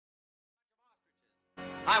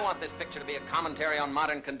I want this picture to be a commentary on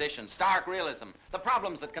modern conditions, stark realism, the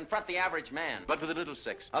problems that confront the average man. But with a little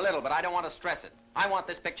sex. A little, but I don't want to stress it. I want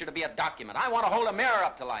this picture to be a document. I want to hold a mirror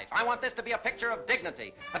up to life. I want this to be a picture of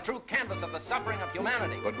dignity, a true canvas of the suffering of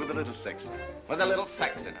humanity. But with a little sex. With a little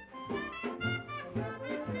sex in it.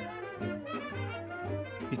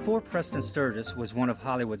 Before Preston Sturges was one of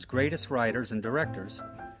Hollywood's greatest writers and directors,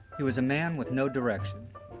 he was a man with no direction.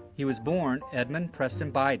 He was born Edmund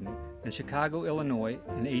Preston Biden in Chicago, Illinois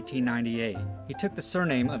in 1898. He took the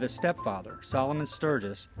surname of his stepfather, Solomon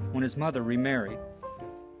Sturges, when his mother remarried.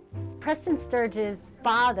 Preston Sturges'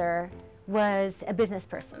 father was a business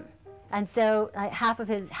person, and so half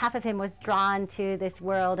of him was drawn to this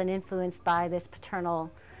world and influenced by this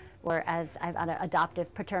paternal, or as I've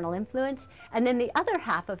adoptive paternal influence, and then the other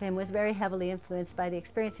half of him was very heavily influenced by the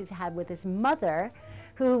experiences he had with his mother,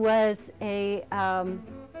 who was a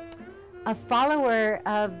follower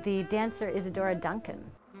of the dancer Isadora Duncan.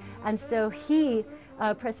 And so he,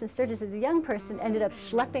 Preston Sturges, as a young person, ended up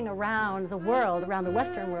schlepping around the world, around the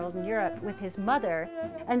Western world in Europe with his mother.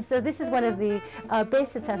 And so this is one of the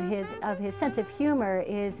basis of his sense of humor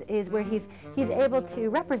is where he's able to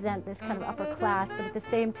represent this kind of upper class, but at the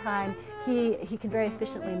same time he can very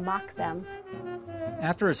efficiently mock them.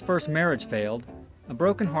 After his first marriage failed, a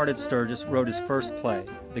broken-hearted Sturges wrote his first play,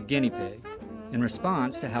 The Guinea Pig, in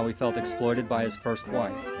response to how he felt exploited by his first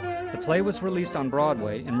wife. The play was released on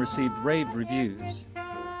Broadway and received rave reviews.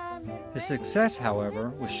 His success,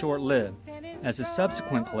 however, was short-lived, as his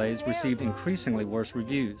subsequent plays received increasingly worse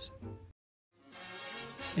reviews.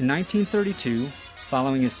 In 1932,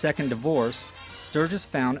 following his second divorce, Sturges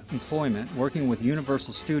found employment working with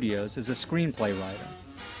Universal Studios as a screenplay writer.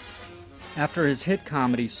 After his hit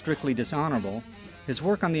comedy Strictly Dishonorable, his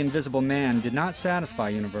work on The Invisible Man did not satisfy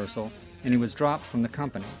Universal, and he was dropped from the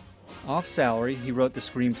company. Off salary, he wrote the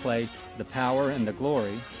screenplay The Power and the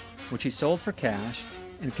Glory, which he sold for cash,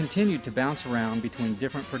 and continued to bounce around between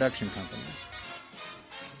different production companies.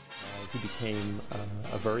 He became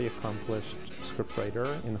a very accomplished scriptwriter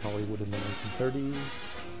in Hollywood in the 1930s,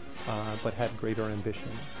 but had greater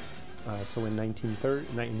ambitions. So in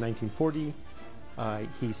 1940,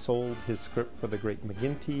 he sold his script for The Great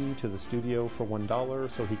McGinty to the studio for $1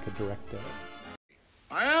 so he could direct it.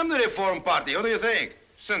 I am the Reform Party. What do you think?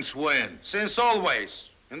 Since when? Since always.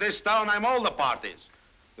 In this town, I'm all the parties.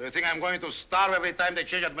 Do you think I'm going to starve every time they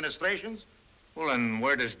change administrations? Well, and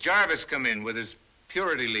where does Jarvis come in with his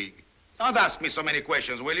Purity League? Don't ask me so many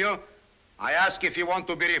questions, will you? I ask if you want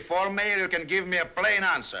to be Reform Mayor, you can give me a plain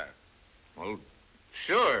answer. Well,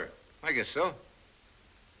 sure. I guess so.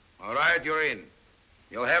 All right, you're in.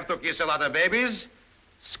 You'll have to kiss a lot of babies,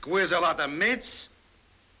 squeeze a lot of meats,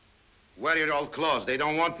 wear your old clothes. They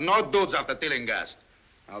don't want no dudes after Tillinghast.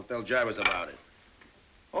 I'll tell Jarvis about it.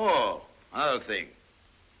 Oh, another thing.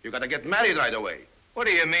 You gotta get married right away. What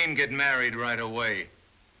do you mean, get married right away?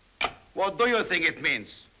 What do you think it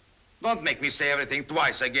means? Don't make me say everything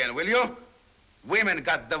twice again, will you? Women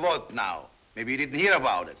got the vote now. Maybe you didn't hear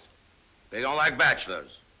about it. They don't like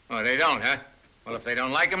bachelors. Oh, they don't, huh? Well, if they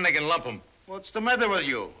don't like them, they can lump them. What's the matter with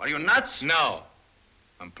you? Are you nuts? No.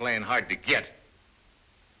 I'm playing hard to get.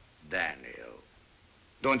 Daniel,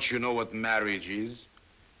 don't you know what marriage is?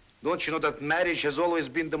 Don't you know that marriage has always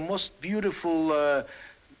been the most beautiful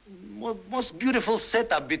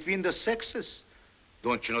setup between the sexes?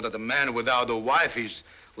 Don't you know that a man without a wife is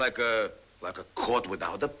like a coat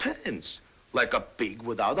without a pants, like a pig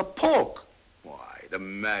without a pork? Why, the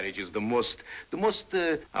marriage is the most.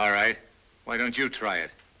 All right. Why don't you try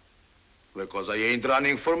it? Because I ain't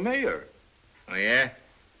running for mayor. Oh, yeah?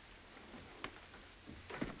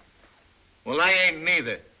 Well, I ain't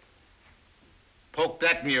neither. Poke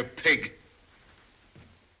that in your pig.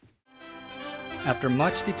 After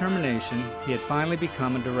much determination, he had finally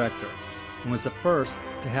become a director and was the first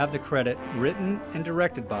to have the credit written and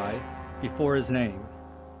directed by before his name.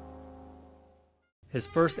 His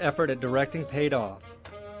first effort at directing paid off.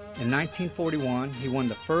 In 1941, he won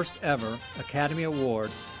the first ever Academy Award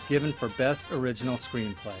given for Best Original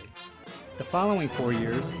Screenplay. The following 4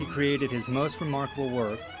 years, he created his most remarkable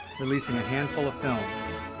work, releasing a handful of films,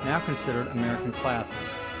 now considered American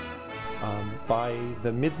classics. By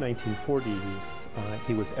the mid-1940s,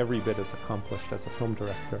 he was every bit as accomplished as a film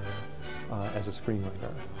director as a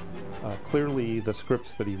screenwriter. Clearly, the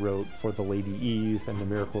scripts that he wrote for The Lady Eve and The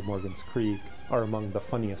Miracle of Morgan's Creek are among the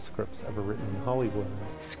funniest scripts ever written in Hollywood.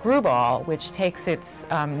 Screwball, which takes its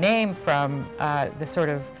name from the sort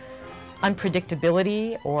of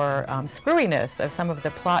unpredictability or screwiness of some of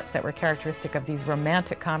the plots that were characteristic of these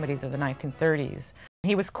romantic comedies of the 1930s.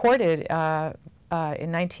 He was courted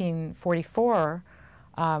in 1944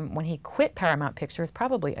 when he quit Paramount Pictures,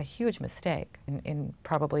 probably a huge mistake in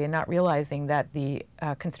not realizing that the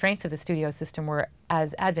constraints of the studio system were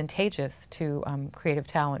as advantageous to creative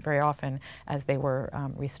talent very often as they were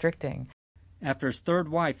restricting. After his third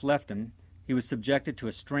wife left him, he was subjected to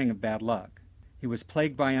a string of bad luck. He was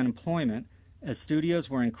plagued by unemployment as studios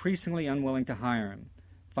were increasingly unwilling to hire him,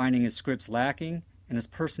 finding his scripts lacking and his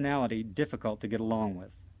personality difficult to get along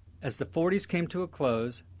with. As the 40s came to a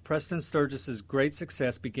close, Preston Sturges's great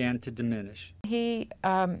success began to diminish. He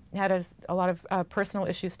had a lot of personal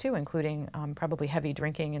issues too, including probably heavy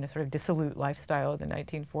drinking and a sort of dissolute lifestyle of the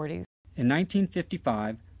 1940s. In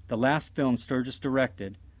 1955, the last film Sturges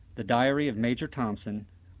directed, The Diary of Major Thompson,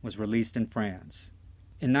 was released in France.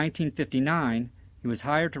 In 1959, he was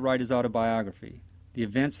hired to write his autobiography, The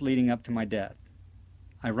Events Leading Up to My Death.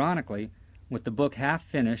 Ironically, with the book half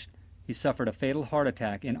finished, he suffered a fatal heart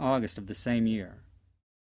attack in August of the same year.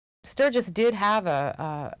 Sturges did have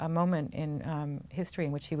a moment in history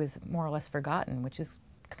in which he was more or less forgotten, which is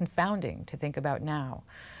confounding to think about now.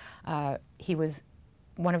 He was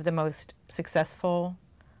one of the most successful,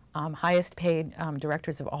 highest paid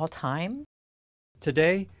directors of all time.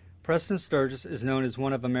 Today, Preston Sturges is known as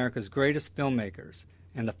one of America's greatest filmmakers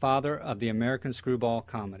and the father of the American screwball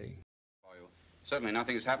comedy. Certainly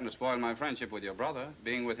nothing has happened to spoil my friendship with your brother.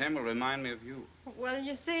 Being with him will remind me of you. Well,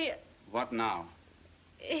 you see... What now?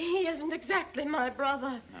 He isn't exactly my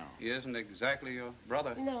brother. No. He isn't exactly your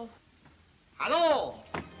brother? No. Hello!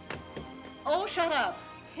 Oh, shut up.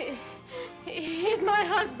 He's my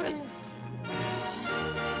husband.